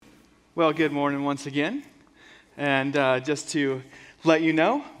Well, good morning once again. And just to let you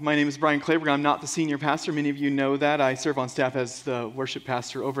know, my name is Brian Claiborne. I'm not the senior pastor. Many of you know that. I serve on staff as the worship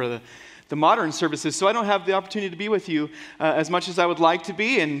pastor over the modern services, so I don't have the opportunity to be with you as much as I would like to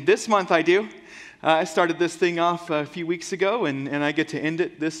be. And this month I do. I started this thing off a few weeks ago, and I get to end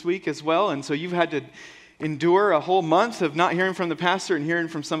it this week as well. And so you've had to endure a whole month of not hearing from the pastor and hearing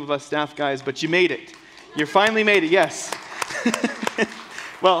from some of us staff guys, but you made it. You finally made it, yes.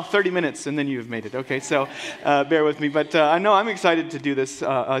 Well, 30 minutes, and then you've made it. Okay, so bear with me. But I know I'm excited to do this.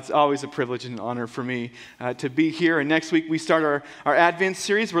 It's always a privilege and an honor for me to be here. And next week, we start our Advent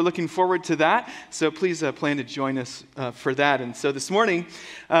series. We're looking forward to that. So please plan to join us for that. And so this morning,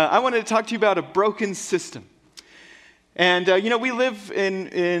 I wanted to talk to you about a broken system. And, we live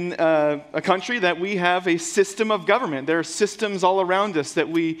in a country that we have a system of government. There are systems all around us that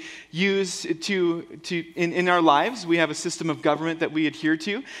we use in our lives. We have a system of government that we adhere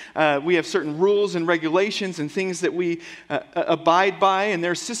to. We have certain rules and regulations and things that we abide by, and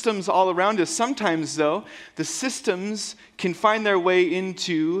there are systems all around us. Sometimes, though, the systems can find their way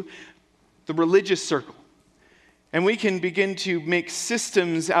into the religious circle. And we can begin to make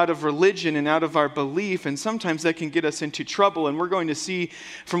systems out of religion and out of our belief, and sometimes that can get us into trouble. And we're going to see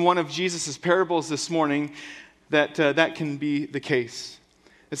from one of Jesus' parables this morning that that can be the case.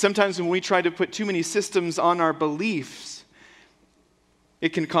 And sometimes when we try to put too many systems on our beliefs,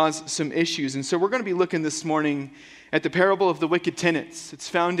 it can cause some issues. And so we're going to be looking this morning at the parable of the wicked tenants. It's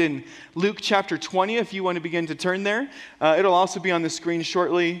found in Luke chapter 20, if you want to begin to turn there. It'll also be on the screen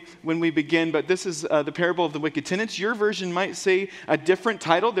shortly when we begin, but this is the parable of the wicked tenants. Your version might say a different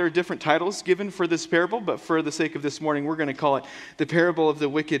title. There are different titles given for this parable, but for the sake of this morning, we're going to call it the parable of the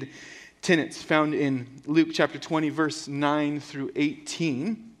wicked tenants, found in Luke chapter 20, verse 9 through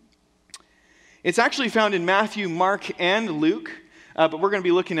 18. It's actually found in Matthew, Mark, and Luke. But we're going to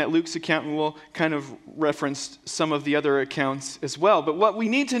be looking at Luke's account, and we'll kind of reference some of the other accounts as well. But what we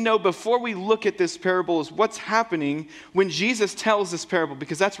need to know before we look at this parable is what's happening when Jesus tells this parable,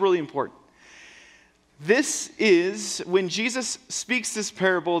 because that's really important. This is, when Jesus speaks this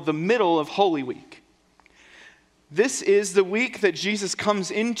parable, the middle of Holy Week. This is the week that Jesus comes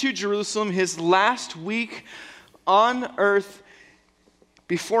into Jerusalem, his last week on earth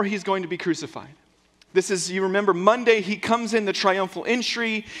before he's going to be crucified. This is, you remember, Monday, he comes in the triumphal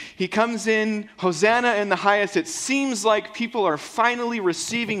entry. He comes in, Hosanna in the highest. It seems like people are finally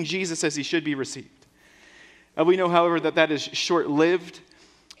receiving Jesus as he should be received. We know, however, that is short-lived.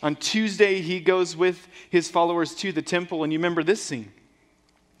 On Tuesday, he goes with his followers to the temple, and you remember this scene.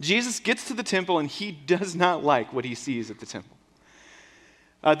 Jesus gets to the temple, and he does not like what he sees at the temple.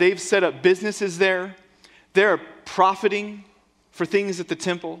 They've set up businesses there. They're profiting for things at the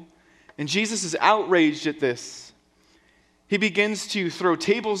temple. And Jesus is outraged at this. He begins to throw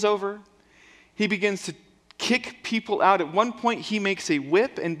tables over. He begins to kick people out. At one point, he makes a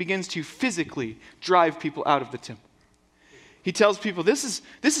whip and begins to physically drive people out of the temple. He tells people, this is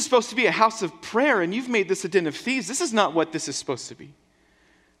supposed to be a house of prayer, and you've made this a den of thieves. This is not what this is supposed to be.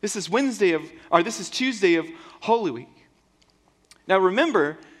 This is Tuesday of Holy Week. Now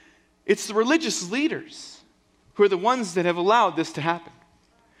remember, it's the religious leaders who are the ones that have allowed this to happen.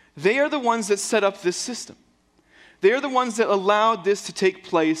 They are the ones that set up this system. They are the ones that allowed this to take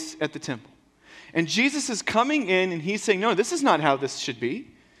place at the temple. And Jesus is coming in and he's saying, no, this is not how this should be.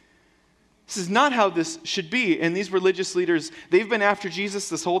 This is not how this should be. And these religious leaders, they've been after Jesus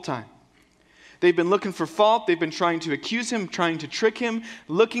this whole time. They've been looking for fault. They've been trying to accuse him, trying to trick him,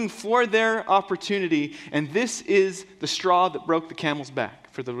 looking for their opportunity. And this is the straw that broke the camel's back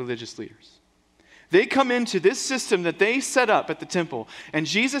for the religious leaders. They come into this system that they set up at the temple, and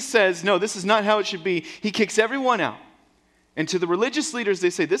Jesus says, no, this is not how it should be. He kicks everyone out. And to the religious leaders, they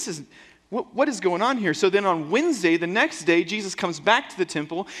say, what is going on here? So then on Wednesday, the next day, Jesus comes back to the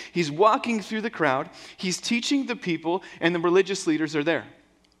temple. He's walking through the crowd. He's teaching the people, and the religious leaders are there.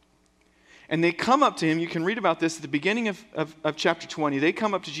 And they come up to him. You can read about this at the beginning of chapter 20. They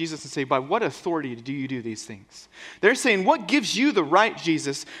come up to Jesus and say, by what authority do you do these things? They're saying, what gives you the right,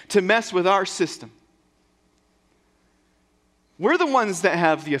 Jesus, to mess with our system? We're the ones that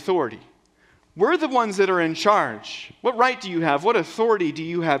have the authority. We're the ones that are in charge. What right do you have? What authority do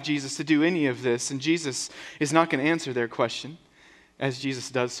you have, Jesus, to do any of this? And Jesus is not going to answer their question, as Jesus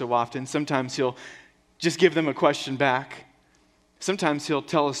does so often. Sometimes he'll just give them a question back. Sometimes he'll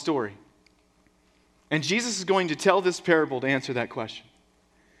tell a story. And Jesus is going to tell this parable to answer that question.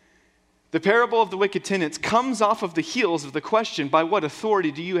 The parable of the wicked tenants comes off of the heels of the question, by what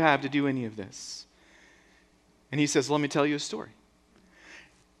authority do you have to do any of this? And he says, let me tell you a story.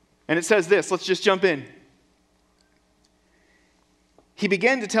 And it says this, let's just jump in. he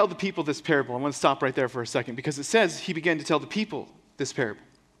began to tell the people this parable. I want to stop right there for a second because it says he began to tell the people this parable.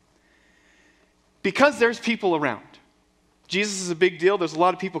 Because there's people around. Jesus is a big deal. There's a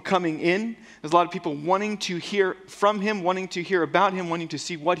lot of people coming in. There's a lot of people wanting to hear from him, wanting to hear about him, wanting to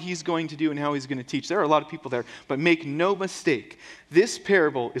see what he's going to do and how he's going to teach. There are a lot of people there. But make no mistake, this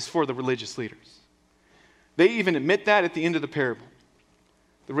parable is for the religious leaders. They even admit that at the end of the parable.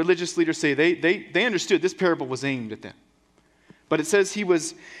 The religious leaders say they understood this parable was aimed at them. But it says he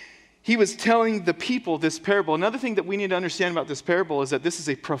was telling the people this parable. Another thing that we need to understand about this parable is that this is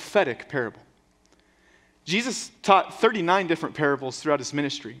a prophetic parable. Jesus taught 39 different parables throughout his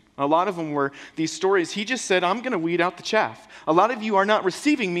ministry. A lot of them were these stories. He just said, I'm going to weed out the chaff. A lot of you are not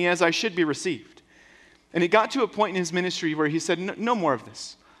receiving me as I should be received. And it got to a point in his ministry where he said, no more of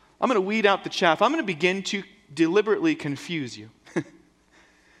this. I'm going to weed out the chaff. I'm going to begin to deliberately confuse you.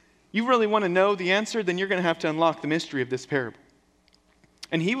 You really want to know the answer? Then you're going to have to unlock the mystery of this parable.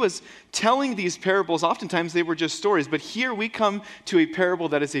 And he was telling these parables. Oftentimes they were just stories. But here we come to a parable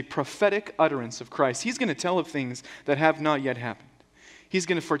that is a prophetic utterance of Christ. He's going to tell of things that have not yet happened. He's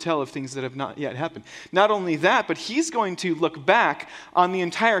going to foretell of things that have not yet happened. Not only that, but he's going to look back on the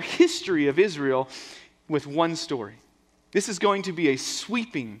entire history of Israel with one story. This is going to be a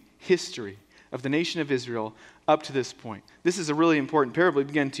sweeping history of the nation of Israel up to this point. This is a really important parable he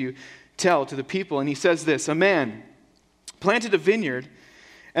began to tell to the people. And he says this, a man planted a vineyard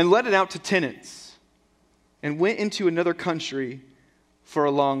and let it out to tenants, and went into another country for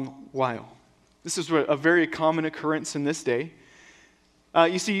a long while. This is a very common occurrence in this day.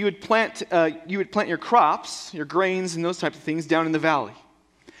 You see, you would plant your crops, your grains, and those types of things down in the valley.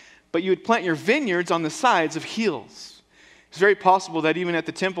 But you would plant your vineyards on the sides of hills. It's very possible that even at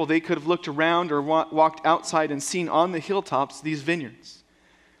the temple, they could have looked around or walked outside and seen on the hilltops these vineyards.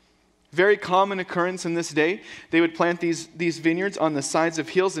 Very common occurrence in this day. They would plant these vineyards on the sides of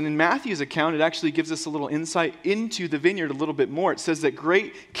hills. And in Matthew's account, it actually gives us a little insight into the vineyard a little bit more. It says that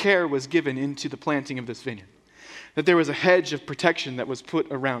great care was given into the planting of this vineyard. That there was a hedge of protection that was put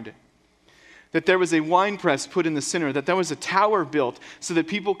around it. That there was a wine press put in the center. That there was a tower built so that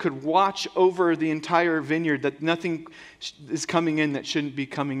people could watch over the entire vineyard. That nothing is coming in that shouldn't be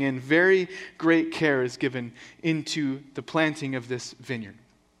coming in. Very great care is given into the planting of this vineyard.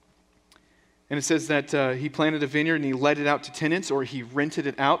 And it says that he planted a vineyard and he let it out to tenants, or he rented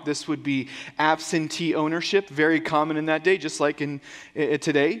it out. This would be absentee ownership, very common in that day, just like in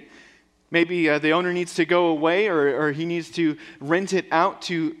today. Maybe the owner needs to go away, or he needs to rent it out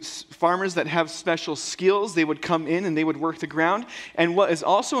to farmers that have special skills. They would come in and they would work the ground. And what is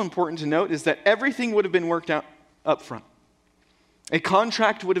also important to note is that everything would have been worked out up front. A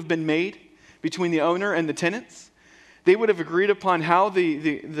contract would have been made between the owner and the tenants. They would have agreed upon how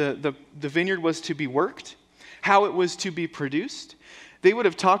the vineyard was to be worked, how it was to be produced. They would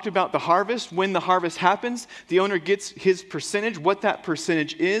have talked about the harvest, when the harvest happens. The owner gets his percentage, what that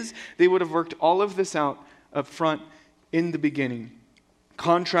percentage is. They would have worked all of this out up front in the beginning.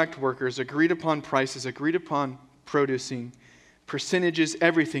 Contract workers, agreed upon prices, agreed upon producing, percentages,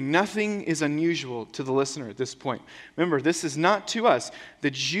 everything. Nothing is unusual to the listener at this point. Remember, this is not to us.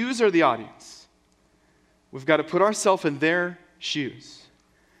 The Jews are the audience. We've got to put ourselves in their shoes.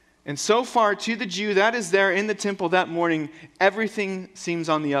 And so far, to the Jew that is there in the temple that morning, everything seems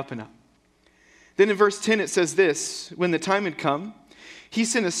on the up and up. Then in verse 10 it says this, when the time had come, he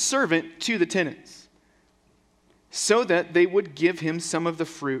sent a servant to the tenants so that they would give him some of the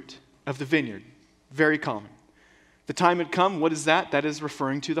fruit of the vineyard. Very common. The time had come, what is that? That is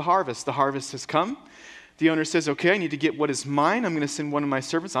referring to the harvest. The harvest has come. The owner says, okay, I need to get what is mine. I'm going to send one of my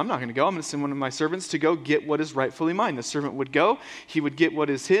servants. I'm not going to go. I'm going to send one of my servants to go get what is rightfully mine. The servant would go. He would get what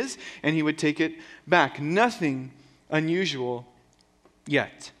is his, and he would take it back. Nothing unusual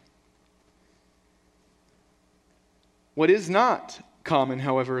yet. What is not common,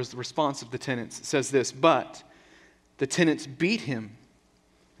 however, is the response of the tenants. It says this, but the tenants beat him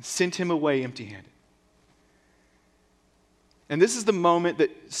and sent him away empty-handed. And this is the moment that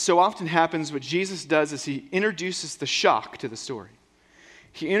so often happens. What Jesus does is he introduces the shock to the story.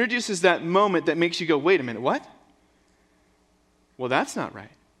 He introduces that moment that makes you go, wait a minute, what? Well, that's not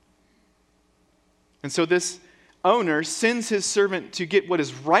right. And so this owner sends his servant to get what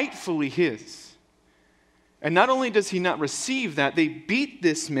is rightfully his. And not only does he not receive that, they beat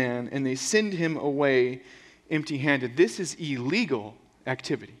this man and they send him away empty-handed. This is illegal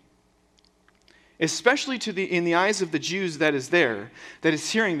activity. Especially in the eyes of the Jews that is there, that is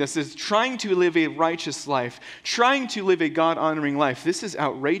hearing this, is trying to live a righteous life, trying to live a God-honoring life. This is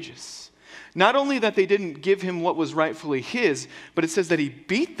outrageous. Not only that they didn't give him what was rightfully his, but it says that he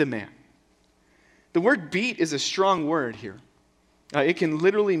beat the man. The word beat is a strong word here. It can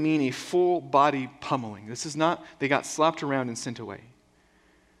literally mean a full body pummeling. This is not, they got slapped around and sent away.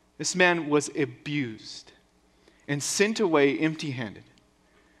 This man was abused and sent away empty-handed.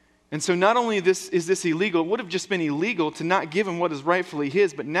 And so not only is this illegal, it would have just been illegal to not give him what is rightfully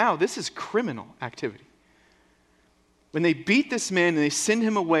his, but now this is criminal activity. When they beat this man and they send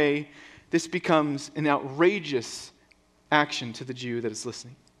him away, this becomes an outrageous action to the Jew that is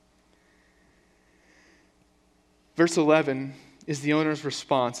listening. Verse 11 is the owner's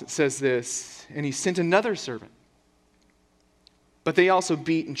response. It says this, and he sent another servant, but they also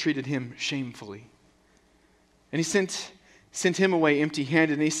beat and treated him shamefully. And he sent him away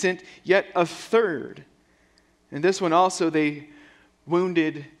empty-handed, and he sent yet a third. And this one also they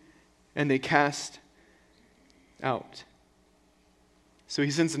wounded and they cast out. So he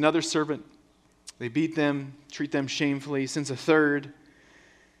sends another servant. They beat them, treat them shamefully. He sends a third.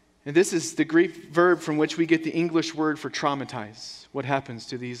 And this is the Greek verb from which we get the English word for traumatize. What happens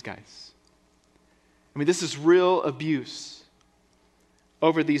to these guys? I mean, this is real abuse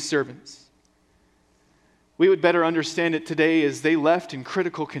over these servants. We would better understand it today as they left in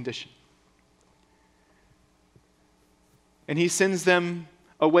critical condition. And he sends them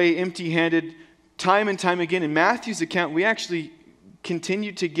away empty-handed time and time again. In Matthew's account, we actually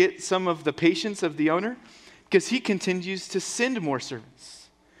continue to get some of the patience of the owner because he continues to send more servants.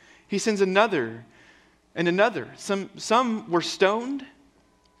 He sends another and another. Some were stoned.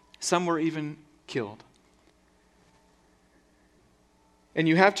 Some were even killed. And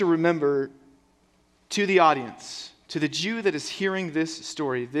you have to remember, to the audience, to the Jew that is hearing this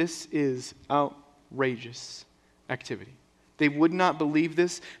story, this is outrageous activity. They would not believe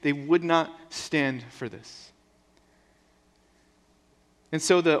this. They would not stand for this. And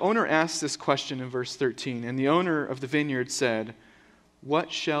so the owner asks this question in verse 13, and the owner of the vineyard said,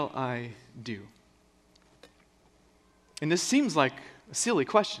 "What shall I do?" And this seems like a silly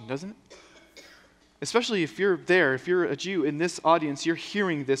question, doesn't it? Especially if you're there, if you're a Jew in this audience, you're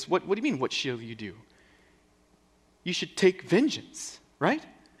hearing this. What do you mean, what shall you do? You should take vengeance, right?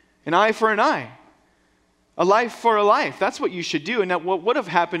 An eye for an eye. A life for a life. That's what you should do. And that what would have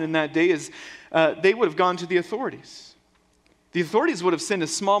happened in that day is they would have gone to the authorities. The authorities would have sent a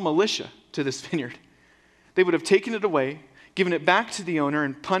small militia to this vineyard. They would have taken it away, given it back to the owner,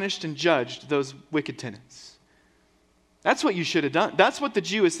 and punished and judged those wicked tenants. That's what you should have done. That's what the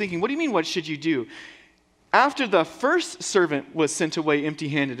Jew is thinking. What do you mean, what should you do? After the first servant was sent away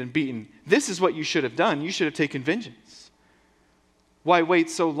empty-handed and beaten, this is what you should have done. You should have taken vengeance. Why wait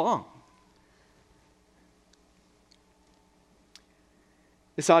so long?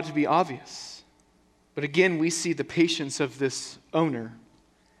 This ought to be obvious. But again, we see the patience of this owner,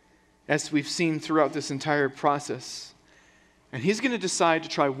 as we've seen throughout this entire process. And he's going to decide to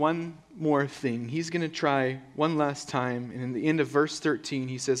try one more thing. He's going to try one last time. And in the end of verse 13,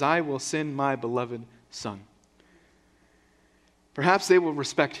 he says, "I will send my beloved son." Perhaps they will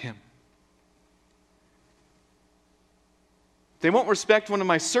respect him. They won't respect one of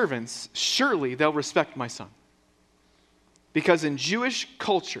my servants. Surely they'll respect my son. Because in Jewish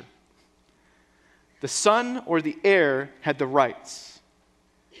culture, the son or the heir had the rights,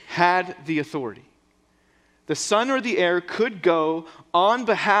 had the authority. The son or the heir could go on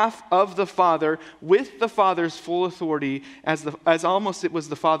behalf of the father with the father's full authority as almost it was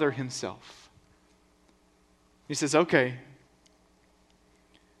the father himself. He says, "Okay,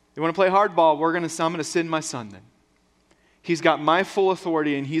 you want to play hardball? I'm going to send my son then. He's got my full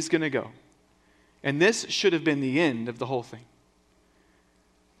authority and he's going to go." And this should have been the end of the whole thing.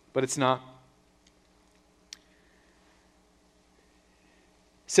 But it's not.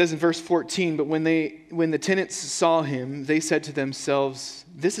 It says in verse 14, "But when the tenants saw him, they said to themselves,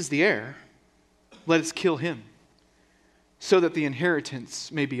 'This is the heir. Let us kill him, so that the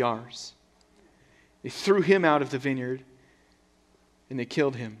inheritance may be ours.' They threw him out of the vineyard, and they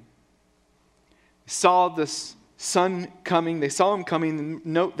killed him." They saw this son coming. They saw him coming. And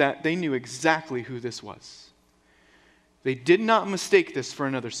note that they knew exactly who this was. They did not mistake this for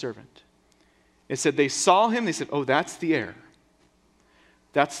another servant. It said they saw him. They said, "Oh, that's the heir.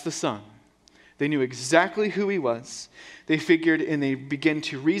 That's the son." They knew exactly who he was. They figured, and they began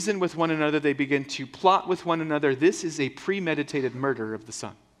to reason with one another. They began to plot with one another. This is a premeditated murder of the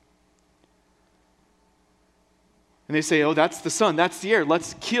son. And they say, "Oh, that's the son. That's the heir.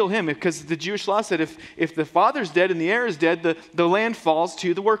 Let's kill him." Because the Jewish law said if the father's dead and the heir is dead, the land falls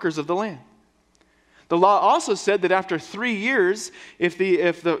to the workers of the land. The law also said that after 3 years, if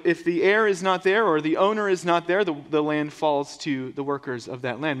the heir is not there or the owner is not there, the land falls to the workers of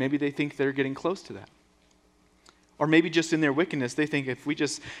that land. Maybe they think they're getting close to that. Or maybe just in their wickedness, they think if we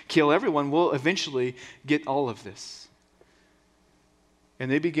just kill everyone, we'll eventually get all of this. and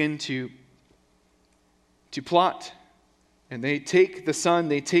they begin to plot. And they take the son,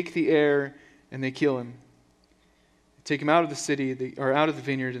 they take the heir, and they kill him. They take him out of the city, or out of the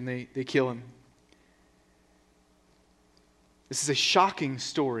vineyard, and they kill him. This is a shocking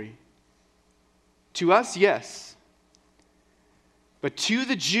story. To us, yes. But to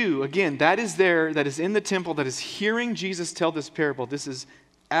the Jew, again, that is in the temple, that is hearing Jesus tell this parable, this is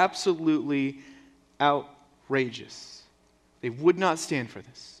absolutely outrageous. They would not stand for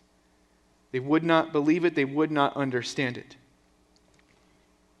this. They would not believe it. They would not understand it.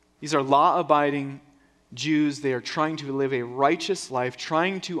 These are law-abiding Jews. They are trying to live a righteous life,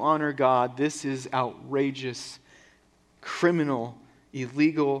 trying to honor God. This is outrageous, criminal,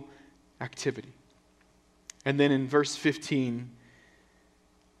 illegal activity. And then in verse 15,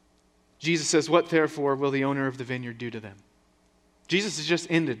 Jesus says, "What therefore will the owner of the vineyard do to them?" Jesus has just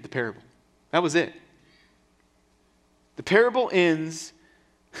ended the parable. That was it. The parable ends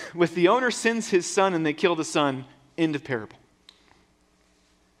with the owner sends his son and they kill the son. End of parable.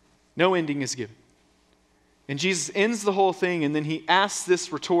 No ending is given. And Jesus ends the whole thing, and then he asks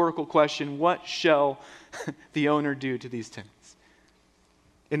this rhetorical question, what shall the owner do to these tenants?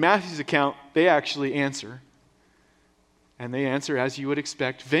 In Matthew's account, they actually answer, and they answer as you would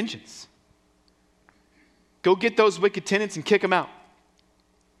expect, vengeance. Go get those wicked tenants and kick them out.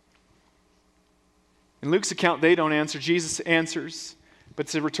 In Luke's account, they don't answer. Jesus answers, but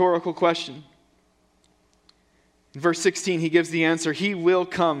it's a rhetorical question. In verse 16, he gives the answer, he will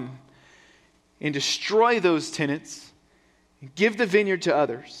come and destroy those tenants and give the vineyard to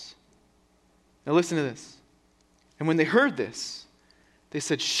others. Now listen to this. And when they heard this, they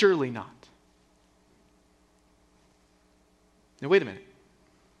said, surely not. Now wait a minute.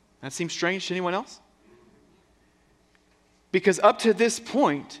 That seems strange to anyone else? Because up to this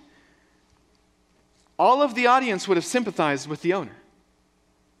point, all of the audience would have sympathized with the owner.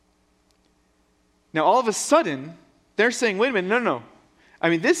 Now all of a sudden, they're saying, wait a minute, no. I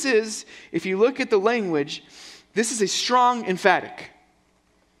mean, this is, if you look at the language, this is a strong emphatic.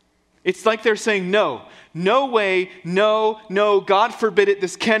 It's like they're saying, no way, no, God forbid it,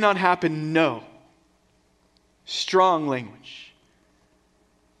 this cannot happen, no. Strong language.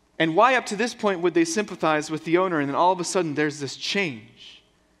 And why up to this point would they sympathize with the owner, and then all of a sudden there's this change?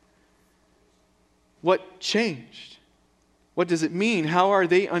 What changed? What does it mean? How are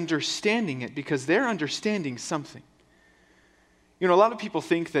they understanding it? Because they're understanding something. You know, a lot of people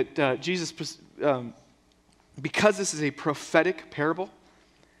think that Jesus, because this is a prophetic parable,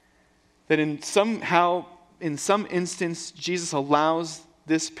 that in some instance, Jesus allows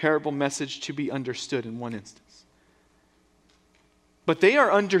this parable message to be understood in one instance. But they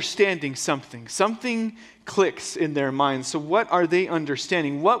are understanding something. Something clicks in their minds. So what are they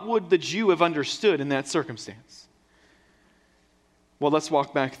understanding? What would the Jew have understood in that circumstance? Well, let's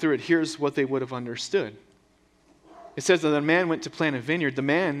walk back through it. Here's what they would have understood. It says that a man went to plant a vineyard. The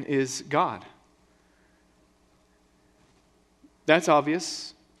man is God. That's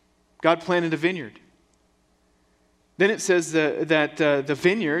obvious. God planted a vineyard. Then it says that the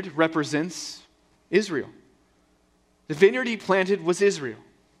vineyard represents Israel. The vineyard he planted was Israel.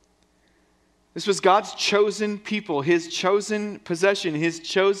 This was God's chosen people, his chosen possession, his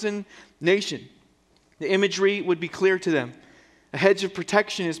chosen nation. The imagery would be clear to them. A hedge of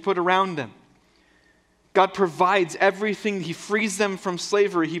protection is put around them. God provides everything. He frees them from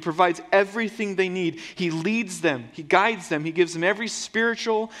slavery. He provides everything they need. He leads them. He guides them. He gives them every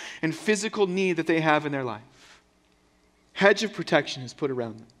spiritual and physical need that they have in their life. Hedge of protection is put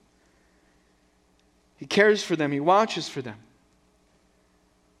around them. He cares for them. He watches for them.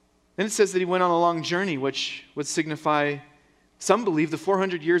 Then it says that he went on a long journey, which would signify, some believe, the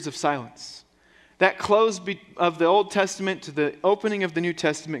 400 years of silence. That close of the Old Testament to the opening of the New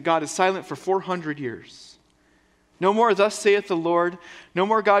Testament, God is silent for 400 years. No more, thus saith the Lord. No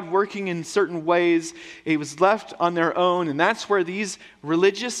more God working in certain ways. It was left on their own, and that's where these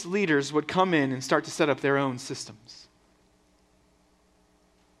religious leaders would come in and start to set up their own systems.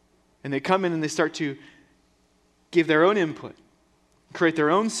 And they come in and they start to give their own input, create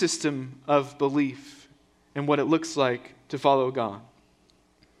their own system of belief and what it looks like to follow God.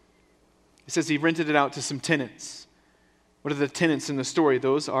 It says he rented it out to some tenants. What are the tenants in the story?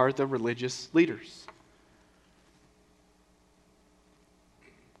 Those are the religious leaders.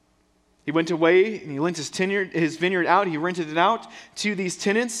 He went away and he lent his vineyard out. He rented it out to these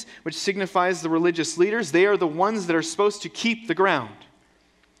tenants, which signifies the religious leaders. They are the ones that are supposed to keep the ground.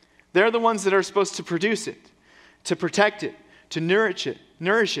 They're the ones that are supposed to produce it, to protect it, to nourish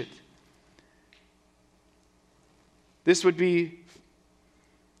it. This would be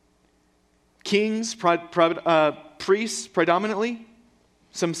kings, priests predominantly,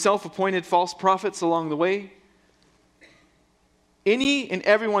 some self-appointed false prophets along the way. Any and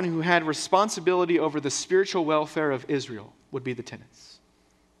everyone who had responsibility over the spiritual welfare of Israel would be the tenants.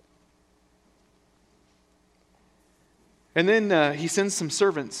 And then he sends some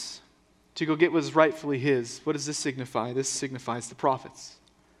servants to go get what is rightfully his. What does this signify? This signifies the prophets.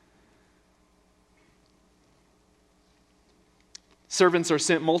 Servants are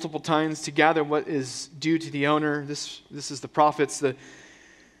sent multiple times to gather what is due to the owner. This is the prophets. The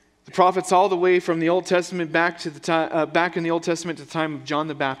prophets all the way from the Old Testament back in the Old Testament to the time of John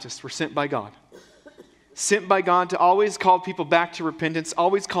the Baptist were sent by God. Sent by God to always call people back to repentance,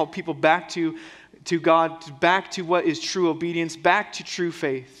 always call people back to God, back to what is true obedience, back to true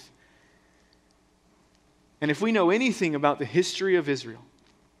faith. And if we know anything about the history of Israel,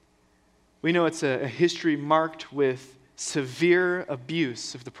 we know it's a history marked with severe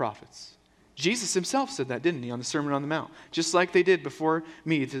abuse of the prophets. Jesus himself said that, didn't he, on the Sermon on the Mount? Just like they did before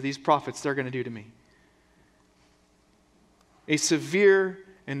me to these prophets, they're going to do to me. A severe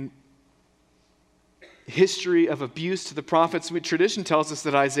and history of abuse to the prophets. Tradition tells us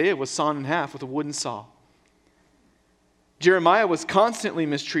that Isaiah was sawn in half with a wooden saw. Jeremiah was constantly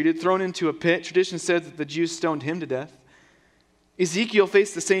mistreated, thrown into a pit. Tradition said that the Jews stoned him to death. Ezekiel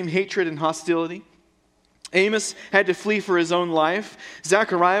faced the same hatred and hostility. Amos had to flee for his own life.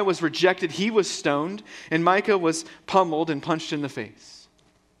 Zechariah was rejected. He was stoned. And Micah was pummeled and punched in the face.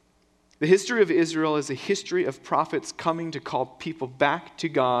 The history of Israel is a history of prophets coming to call people back to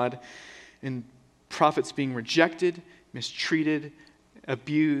God, and prophets being rejected, mistreated,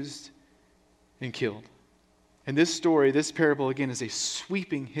 abused, and killed. And this story, this parable, again, is a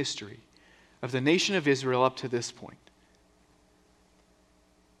sweeping history of the nation of Israel up to this point.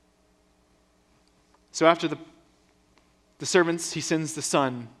 So after the servants, he sends the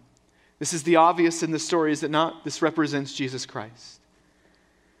son. This is the obvious in the story, is that this represents Jesus Christ.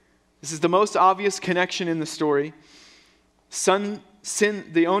 This is the most obvious connection in the story.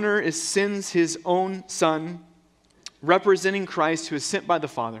 The owner sends his own son, representing Christ, who is sent by the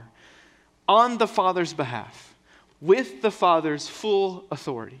Father, on the Father's behalf, with the Father's full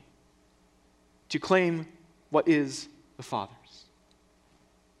authority, to claim what is the Father's.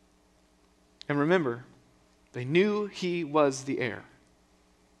 And remember, they knew he was the heir.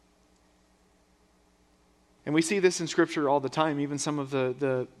 And we see this in Scripture all the time. Even some of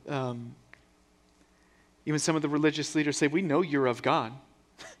the religious leaders say, "We know you're of God."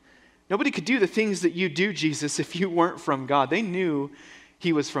 Nobody could do the things that you do, Jesus, if you weren't from God. They knew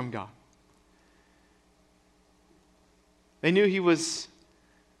he was from God. They knew he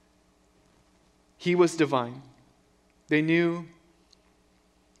was divine. They knew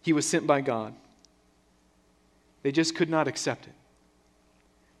he was sent by God. They just could not accept it.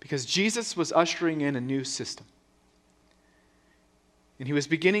 Because Jesus was ushering in a new system. And he was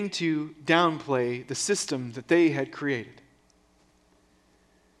beginning to downplay the system that they had created.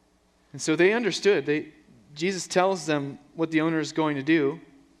 And so they understood. Jesus tells them what the owner is going to do,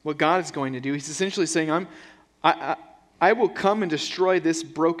 what God is going to do. He's essentially saying, I will come and destroy this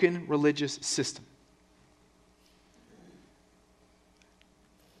broken religious system.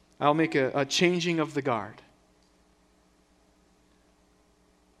 I'll make a changing of the guard.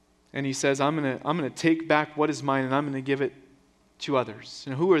 And he says, I'm going to take back what is mine and I'm going to give it to others.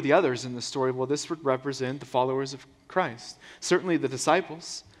 And who are the others in the story? Well, this would represent the followers of Christ. Certainly the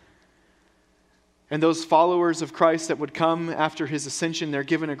disciples. And those followers of Christ that would come after his ascension, they're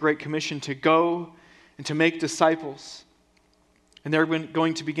given a great commission to go and to make disciples. And they're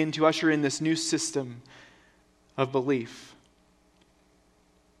going to begin to usher in this new system of belief.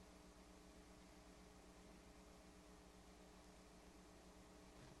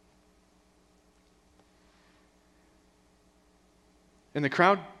 And the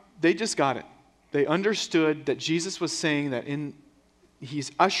crowd, they just got it. They understood that Jesus was saying that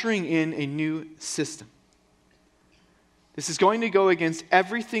he's ushering in a new system. This is going to go against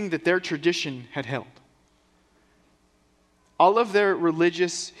everything that their tradition had held. All of their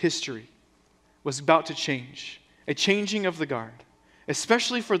religious history was about to change. A changing of the guard.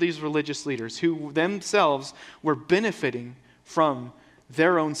 Especially for these religious leaders who themselves were benefiting from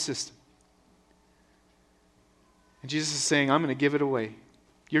their own system. And Jesus is saying, I'm going to give it away.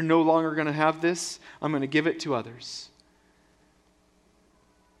 You're no longer going to have this. I'm going to give it to others.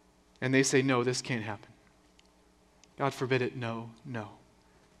 And they say, no, this can't happen. God forbid it, no.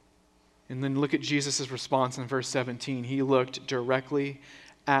 And then look at Jesus' response in verse 17. He looked directly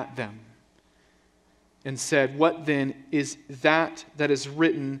at them and said, what then is that is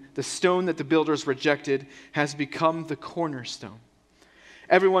written, the stone that the builders rejected has become the cornerstone.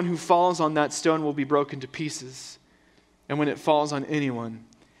 Everyone who falls on that stone will be broken to pieces. And when it falls on anyone,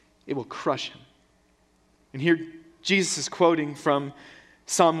 it will crush him. And here Jesus is quoting from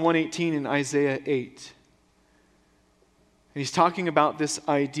Psalm 118 and Isaiah 8. And he's talking about this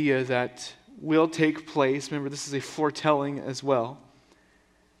idea that will take place. Remember, this is a foretelling as well.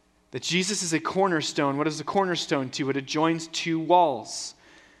 That Jesus is a cornerstone. What is the cornerstone to? It adjoins two walls.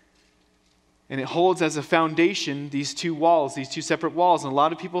 And it holds as a foundation these two walls, these two separate walls. And a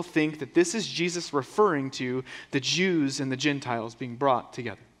lot of people think that this is Jesus referring to the Jews and the Gentiles being brought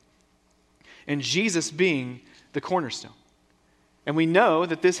together. And Jesus being the cornerstone. And we know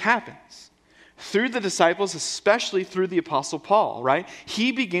that this happens through the disciples, especially through the Apostle Paul, right?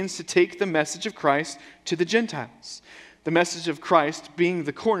 He begins to take the message of Christ to the Gentiles. The message of Christ being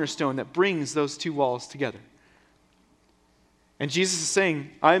the cornerstone that brings those two walls together. And Jesus is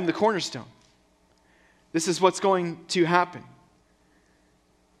saying, I am the cornerstone. This is what's going to happen.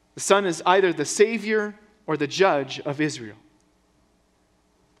 The Son is either the Savior or the judge of Israel.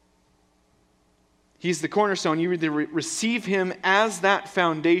 He's the cornerstone. You either receive him as that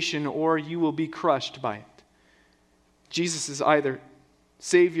foundation or you will be crushed by it. Jesus is either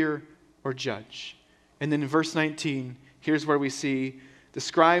Savior or judge. And then in verse 19, here's where we see the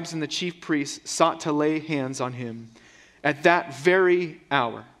scribes and the chief priests sought to lay hands on him at that very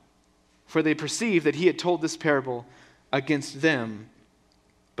hour. For they perceived that he had told this parable against them,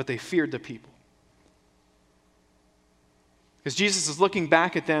 but they feared the people. Because Jesus is looking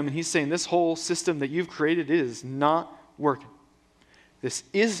back at them and he's saying, this whole system that you've created is not working. This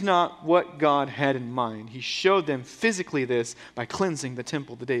is not what God had in mind. He showed them physically this by cleansing the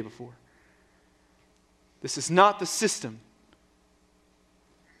temple the day before. This is not the system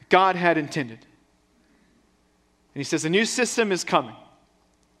God had intended. And he says, a new system is coming,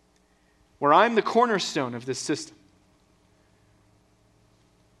 where I'm the cornerstone of this system.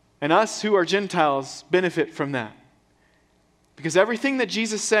 And us who are Gentiles benefit from that. Because everything that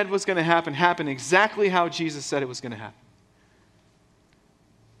Jesus said was going to happen, happened exactly how Jesus said it was going to happen.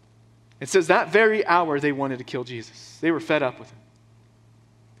 It says that very hour they wanted to kill Jesus. They were fed up with him.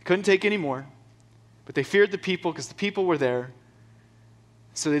 They couldn't take any more. But they feared the people because the people were there.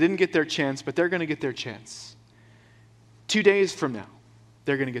 So they didn't get their chance, but they're going to get their chance. 2 days from now,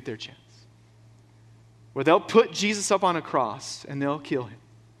 they're going to get their chance. Where they'll put Jesus up on a cross and they'll kill him.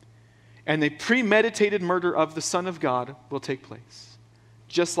 And the premeditated murder of the Son of God will take place,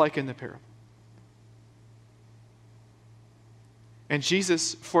 just like in the parable. And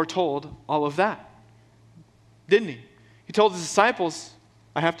Jesus foretold all of that, didn't he? He told his disciples,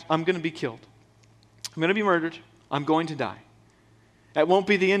 I'm going to be killed. I'm going to be murdered. I'm going to die. That won't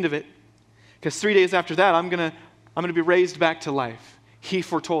be the end of it, because 3 days after that, I'm going to be raised back to life. He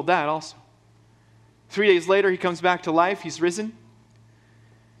foretold that also. 3 days later, he comes back to life. He's risen.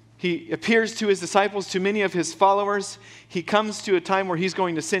 He appears to his disciples, to many of his followers. He comes to a time where he's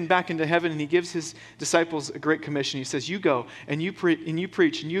going to send back into heaven, and he gives his disciples a great commission. He says, you go and you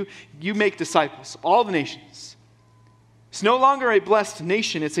preach and you make disciples, all the nations. It's no longer a blessed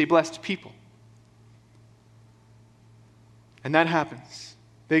nation, it's a blessed people. And that happens.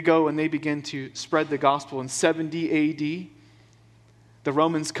 They go and they begin to spread the gospel. In 70 AD, the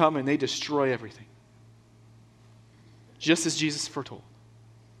Romans come and they destroy everything. Just as Jesus foretold.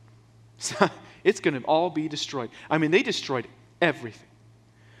 It's going to all be destroyed. I mean, they destroyed everything.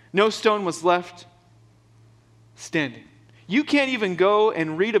 No stone was left standing. You can't even go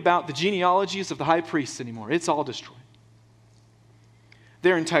and read about the genealogies of the high priests anymore. It's all destroyed.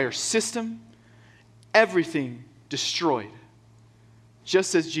 Their entire system, everything destroyed.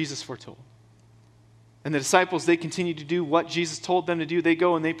 Just as Jesus foretold. And the disciples, they continue to do what Jesus told them to do. They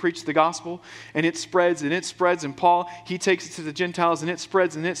go and they preach the gospel, and it spreads, and it spreads. And Paul, he takes it to the Gentiles, and it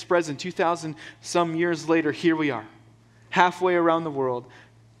spreads, and it spreads. And 2,000 some years later, here we are, halfway around the world,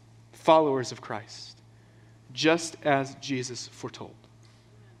 followers of Christ, just as Jesus foretold.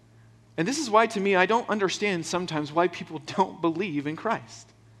 And this is why, to me, I don't understand sometimes why people don't believe in Christ.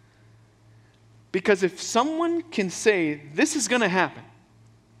 Because if someone can say, this is going to happen,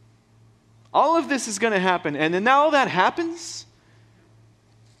 all of this is going to happen, and then now that happens,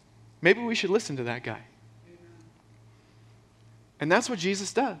 maybe we should listen to that guy. And that's what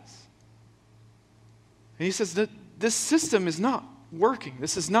Jesus does. And he says that this system is not working.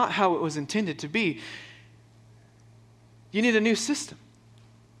 This is not how it was intended to be. You need a new system.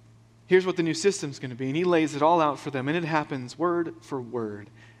 Here's what the new system is going to be. And he lays it all out for them, and it happens word for word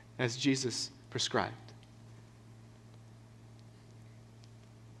as Jesus prescribed.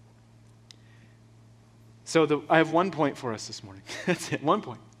 So I have 1 point for us this morning. That's it, 1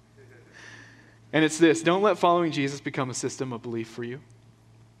 point. And it's this: don't let following Jesus become a system of belief for you.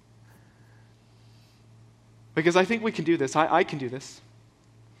 Because I think we can do this. I can do this.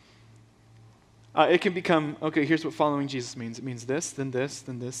 It can become, okay, here's what following Jesus means. It means this, then this,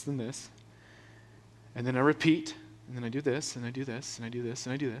 then this, then this. And then I repeat, and then I do this, and I do this, and I do this,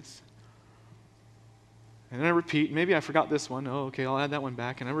 and I do this. And then I repeat. Maybe I forgot this one. Oh, okay, I'll add that one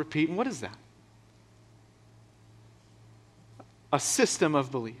back. And I repeat. And what is that? A system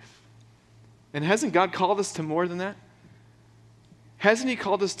of belief. And hasn't God called us to more than that? Hasn't He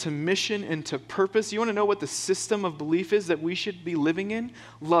called us to mission and to purpose? You want to know what the system of belief is that we should be living in?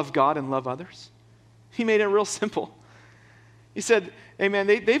 Love God and love others. He made it real simple. He said, hey man,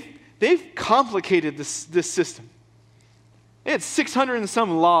 they've complicated this system. They had 600 and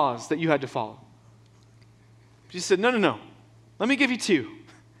some laws that you had to follow. He said, no. Let me give you 2.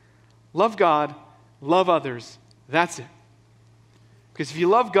 Love God, love others. That's it. Because if you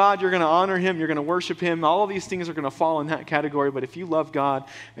love God, you're going to honor Him, you're going to worship Him. All of these things are going to fall in that category. But if you love God,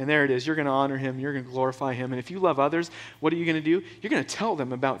 and there it is, you're going to honor Him, you're going to glorify Him. And if you love others, what are you going to do? You're going to tell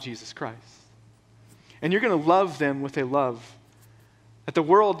them about Jesus Christ. And you're going to love them with a love that the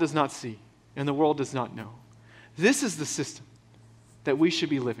world does not see and the world does not know. This is the system that we should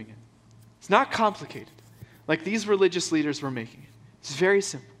be living in. It's not complicated, like these religious leaders were making it. It's very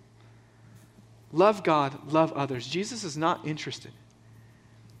simple. Love God, love others. Jesus is not interested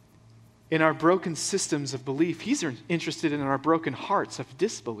in our broken systems of belief. He's interested in our broken hearts of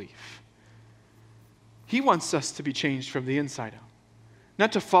disbelief. He wants us to be changed from the inside out,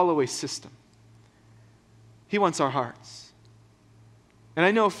 not to follow a system. He wants our hearts. And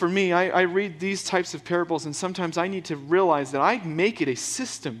I know for me, I read these types of parables, and sometimes I need to realize that I make it a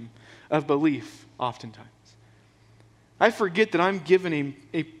system of belief oftentimes. I forget that I'm given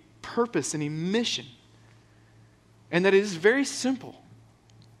a purpose and a mission, and that it is very simple.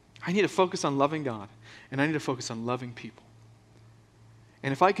 I need to focus on loving God, and I need to focus on loving people.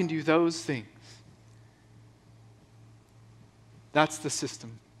 And if I can do those things, that's the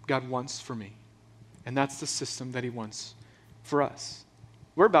system God wants for me. And that's the system that He wants for us.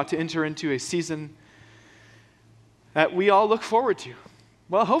 We're about to enter into a season that we all look forward to.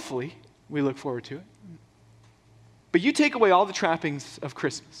 Well, hopefully we look forward to it. But you take away all the trappings of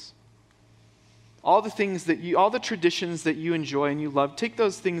Christmas. All the traditions that you enjoy and you love, take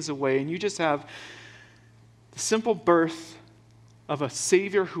those things away, and you just have the simple birth of a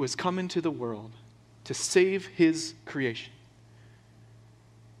Savior who has come into the world to save His creation.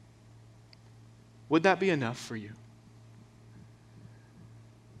 Would that be enough for you?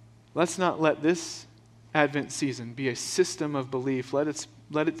 Let's not let this Advent season be a system of belief. Let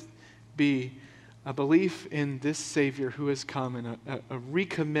it be a belief in this Savior who has come, and a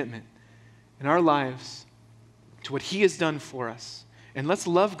recommitment in our lives to what He has done for us. And let's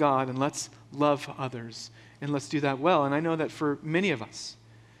love God and let's love others. And let's do that well. And I know that for many of us,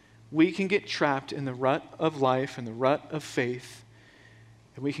 we can get trapped in the rut of life and the rut of faith.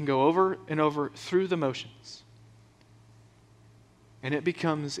 And we can go over and over through the motions. And it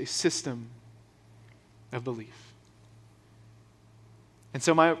becomes a system of belief. And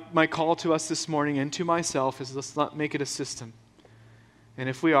so my call to us this morning and to myself is, let's not make it a system. And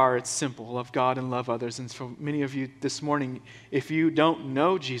if we are, it's simple. Love God and love others. And for many of you this morning, if you don't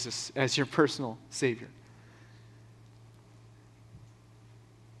know Jesus as your personal Savior,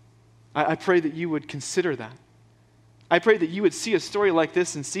 I pray that you would consider that. I pray that you would see a story like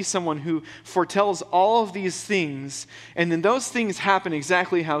this and see someone who foretells all of these things, and then those things happen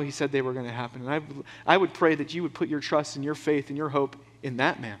exactly how He said they were going to happen. And I would pray that you would put your trust and your faith and your hope in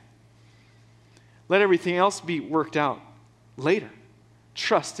that man. Let everything else be worked out later.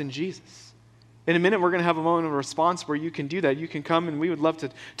 Trust in Jesus. In a minute, we're going to have a moment of response where you can do that. You can come, and we would love to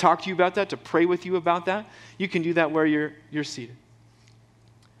talk to you about that, to pray with you about that. You can do that where you're seated.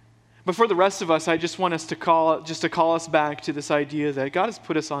 But for the rest of us, I just want us to call us back to this idea that God has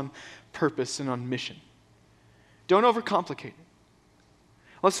put us on purpose and on mission. Don't overcomplicate it.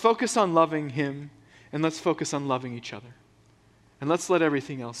 Let's focus on loving Him, and let's focus on loving each other. And let's let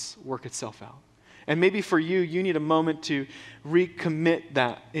everything else work itself out. And maybe for you, you need a moment to recommit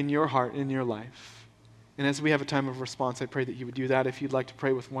that in your heart, in your life. And as we have a time of response, I pray that you would do that. If you'd like to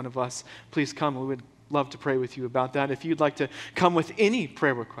pray with one of us, please come. We would love to pray with you about that. If you'd like to come with any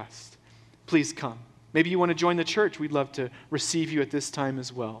prayer request, please come. Maybe you want to join the church. We'd love to receive you at this time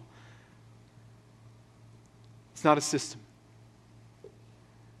as well. It's not a system.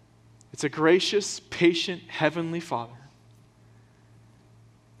 It's a gracious, patient, heavenly Father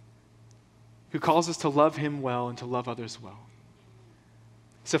who calls us to love Him well and to love others well.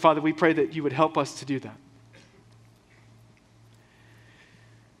 So, Father, we pray that you would help us to do that.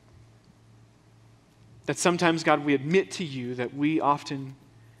 That sometimes, God, we admit to you that we often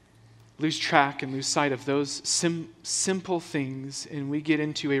lose track and lose sight of those simple things, and we get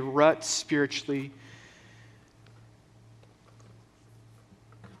into a rut spiritually,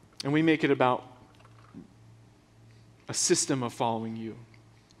 and we make it about a system of following you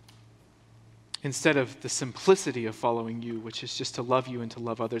instead of the simplicity of following you, which is just to love you and to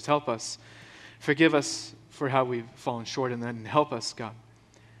love others. Help us. Forgive us for how we've fallen short, and then help us, God.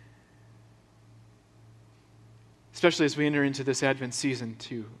 Especially as we enter into this Advent season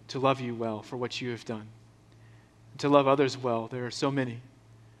to love you well for what you have done, and to love others well. There are so many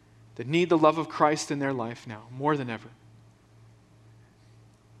that need the love of Christ in their life now, more than ever.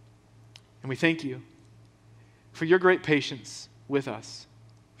 And we thank you for your great patience with us,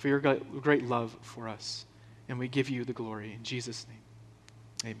 for your great love for us. And we give you the glory in Jesus'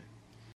 name. Amen.